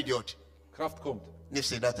 сила придет. Kraft kommt. Не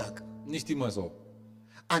всегда так. Nicht immer so.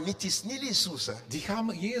 Они теснили Иисуса. Die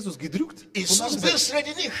haben Jesus gedrückt. Von Иисус allen был Seiten.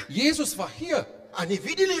 среди них. Jesus war hier. Они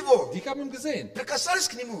видели его, Die haben ihn gesehen. прикасались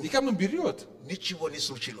к нему. Die haben ihn berührt. Ничего не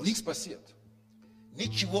случилось. Nichts passiert.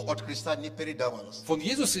 Ничего от Христа не передавалось. Von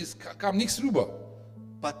Jesus kam nichts rüber.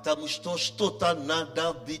 Потому что что-то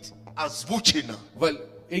надо быть озвучено. Weil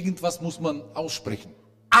irgendwas muss man aussprechen.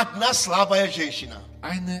 Одна слабая женщина.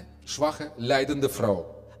 Eine schwache, leidende Frau.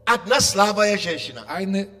 Одна слабая женщина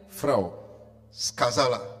Eine Frau,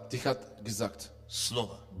 сказала die hat gesagt,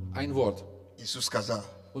 слово. ein Wort. Иисус сказал,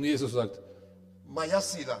 Und Jesus sagt, моя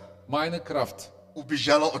сила meine Kraft,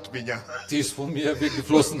 убежала от меня. die ist von mir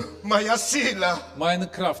weggeflossen. Моя сила Meine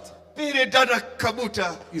Kraft передана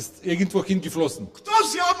кому-то. ist irgendwo hingeflossen. Кто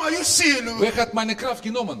взял мою силу? Wer hat meine Kraft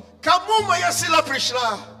genommen? Кому моя сила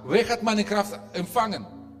пришла? Wer hat meine Kraft empfangen?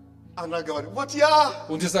 Она говорит, вот я.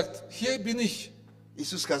 Und er sagt, hier bin ich.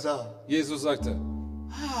 Иисус сказал, Jesus sagte,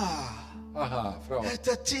 aha, Frau,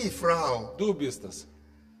 это ты, Frau. du bist das.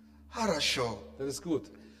 Хорошо. Das ist gut.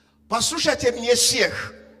 Послушайте мне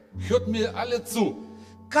всех. Hört mir alle zu,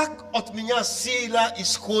 Как от меня сила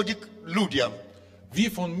исходит к людям. wie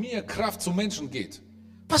von mir Kraft zu Menschen geht.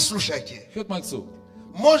 Послушайте. Hört mal zu.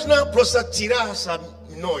 Можно просто теряться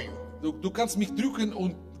мною. Du kannst mich drücken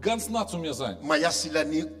und ganz nah zu mir sein. Моя сила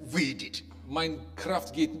не выйдет. Meine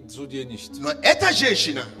Kraft geht zu dir nicht. Но эта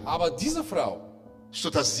женщина Aber diese Frau,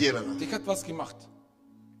 что-то сделала. die hat was gemacht.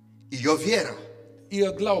 Ее вера,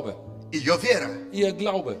 Ihr Glaube, ее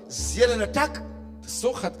Glaube, сделана так,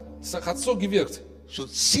 so hat so gewirkt, что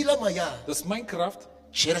сила моя dass meine Kraft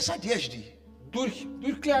через одежды durch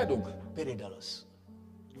Kleidung передалась.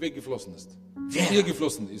 weggeflossen ist. Wer? Hier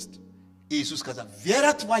geflossen ist. Иисус сказал,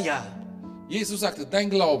 вера твоя Jesus sagte, dein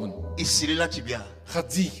Glauben исцелила тебя.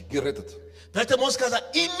 hat dich gerettet. Поэтому он сказал,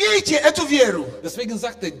 имейте эту веру. Deswegen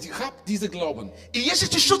sagt er, hab diese Glauben. И если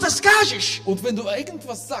ты что-то скажешь, Und wenn du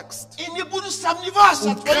irgendwas sagst и не будешь сомневаться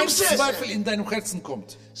в und твоем kein сердце, Zweifel in deinem Herzen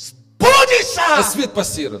kommt, es сбудется, wird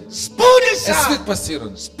passieren. Es сбудется, wird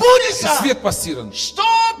passieren. Es сбудется. wird passieren. Что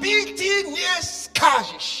бы ты не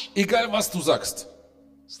скажешь. Egal was du sagst.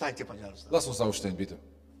 Встаньте, пожалуйста. Lass uns aufstehen, bitte.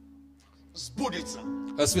 Сбудется.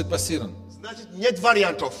 Es wird passieren. Значит, нет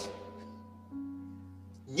вариантов.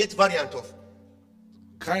 Нет вариантов.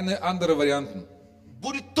 Keine andere Varianten.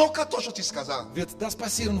 Будет только то, что ты сказал. Wird das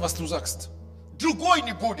passieren, was du sagst. Другой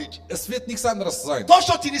не будет. Es wird nichts anderes sein. То,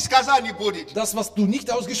 что ты не сказал, не будет. Das, was du nicht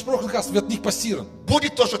ausgesprochen hast, wird nicht passieren.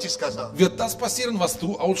 Будет то, что ты сказал. Wird das passieren, was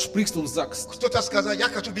du aussprichst und sagst. Кто-то сказал, я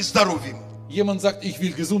хочу быть здоровым. Jemand sagt, ich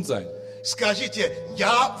will gesund sein. Скажите,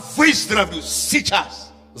 я выздоровлю сейчас.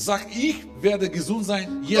 Sag, ich werde gesund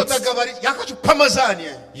sein Кто-то jetzt. говорит, я хочу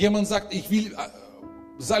помазание. Jemand sagt, ich will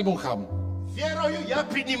Salbung haben. Верою я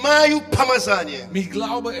принимаю помазание. Mit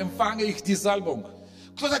Glaube empfange ich die Salbung.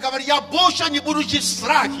 Кто-то говорит, я больше не буду жить в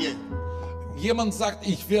страхе. Jemand sagt,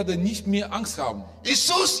 ich werde nicht mehr Angst haben.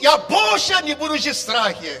 Иисус, я больше не буду жить в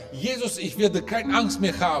страхе. Jesus, ich werde keine Angst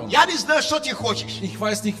mehr haben. Я не знаю, что ты хочешь. Ich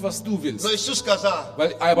weiß nicht, was du willst. Но Иисус сказал,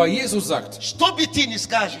 Aber Jesus sagt, что бы ты ни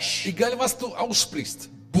скажешь, egal was du aussprichst,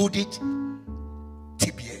 будет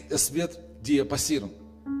тебе. es wird dir passieren.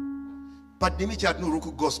 Поднимите одну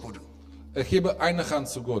руку к Господу Erhebe eine Hand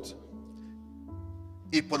zu Gott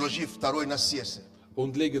и положи второй на сердце.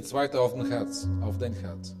 und lege zweite auf dein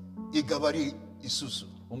Herz. И говори Иисусу,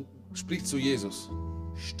 Und sprich zu Jesus,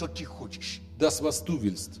 что ты хочешь. das, was du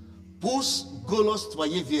willst. Пусть голос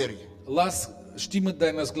твоей веры Lass Stimme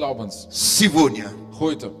deines Glaubens сегодня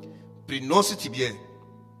heute приносит тебе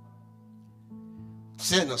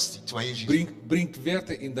ценности твоей жизни. bringt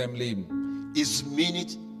Werte in deinem Leben,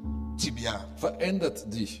 Изменит тебя. verändert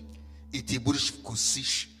dich И ты будешь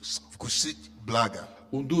вкусить благо.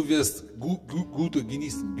 und du wirst Gute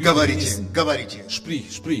genießen. Güte Говорите, genießen. говорите.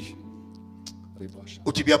 Sprich.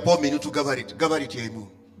 У тебя полминуты говорит. Говорите ему.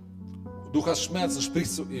 Du hast Schmerzen, sprich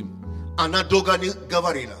zu ihm. Она долго не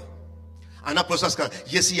говорила. Она просто сказала,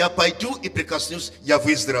 если я пойду и прикоснусь, я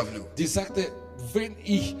выздоровлю. Die sagte, wenn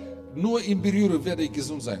ich nur ihn berühre, werde ich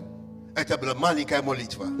gesund sein. Это была маленькая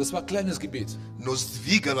молитва, Das war ein kleines Gebet. но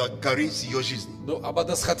сдвигала горы с ее жизни. Aber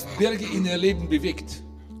das hat Berge in ihr Leben bewegt.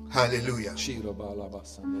 Halleluja.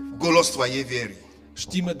 Голос твоей веры.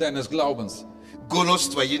 Stimme deines Glaubens. Голос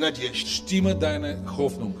твоей надежды. Stimme deiner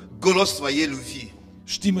Hoffnung. Голос твоей любви.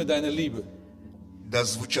 Stimme deiner Liebe. Да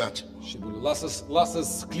звучат. Lass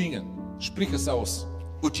es klingen. Sprich es aus.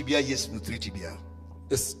 У тебя есть внутри тебя.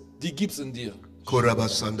 Die gibt's in dir.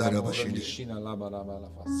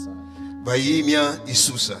 Во имя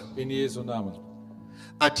Иисуса. In Jesu Namen.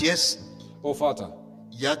 Отец, Oh Vater,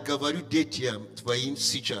 я говорю детям твоим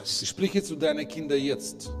сейчас. ich spreche zu deinen Kindern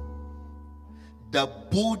jetzt. Да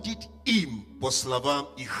будет им по словам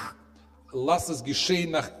их. Lass es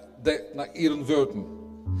geschehen nach ihren Wörtern.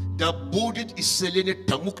 Да будет исцеление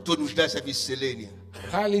тому, кто нуждается в исцелении.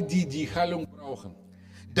 Heile die Heilung brauchen.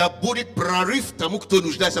 Да будет прорыв тому, кто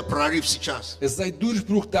нуждается в прорыв сейчас. Es sei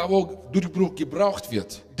Durchbruch da, wo Durchbruch gebraucht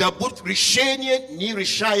wird. Да будет решение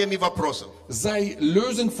нерешаемых вопросов. Sei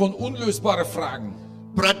Lösung von unlösbaren Fragen.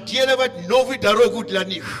 Проделывать новую дорогу для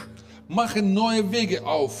них. Mache neue Wege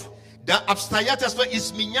auf. Да обстоятельства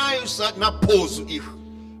изменяются на пользу их.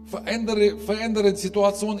 Verändere die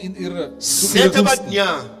Situation in ihre С этого Gunsten.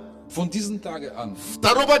 дня, Von diesen Tagen an,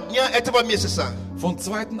 2 дня этого месяца von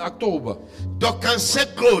 2. Oktober до конца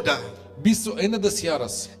года, bis zu Ende des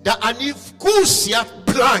Jahres, да они вкусят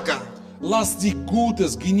блага, lass die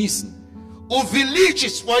Gutes genießen. увеличь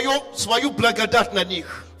свою благодать на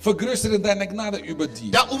них, Vergrößere deine Gnade über die.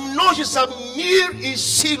 да умножится мир и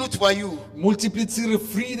силу твою, Multipliziere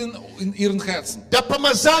Frieden in ihren Herzen. да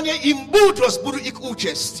помазание и мудрость будут их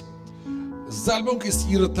участь. Salbung ist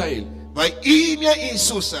ihr Teil. Во имя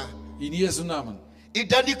Иисуса. In Jesu Namen. И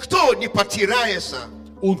да никто не потеряется,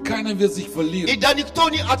 Und keiner wird sich и verlieren. да никто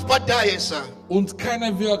не отпадается. Und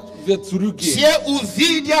keiner wird zurückgehen. Все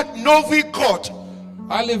увидят Новый год,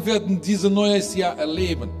 Alle werden dieses neues Jahr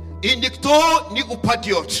erleben. и никто не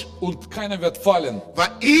упадет. Und keiner wird fallen. Во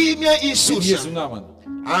имя In Jesu Иисуса. Namen.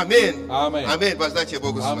 Аминь. Amen. Аминь. Воздайте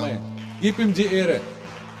Богу славу. Amen. Gib ihm die Ehre.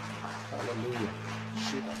 Halleluja.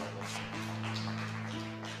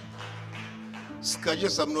 Скажи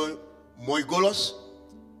со мной, мой голос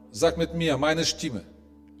Sag mit mir, meine Stimme.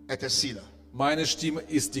 – это сила. Meine Stimme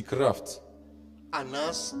ist die Kraft. А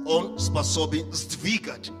нас Он способен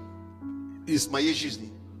сдвигать из моей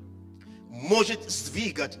жизни. Может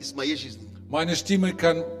сдвигать из моей жизни Meine Stimme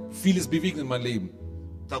kann vieles bewegen in meinem Leben.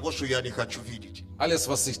 того, что я не хочу видеть. Alles,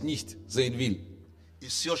 was ich nicht sehen will. И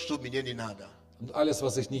все, что мне не надо. Und alles,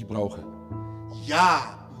 was ich nicht brauche.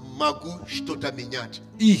 Я могу что-то менять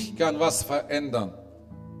Ich kann was verändern.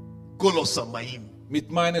 голосом моим Mit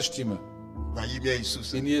meiner Stimme. во имя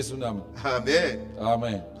Иисуса. In Jesu Namen. Аминь.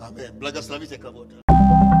 Amen. Аминь. Благословите кого-то.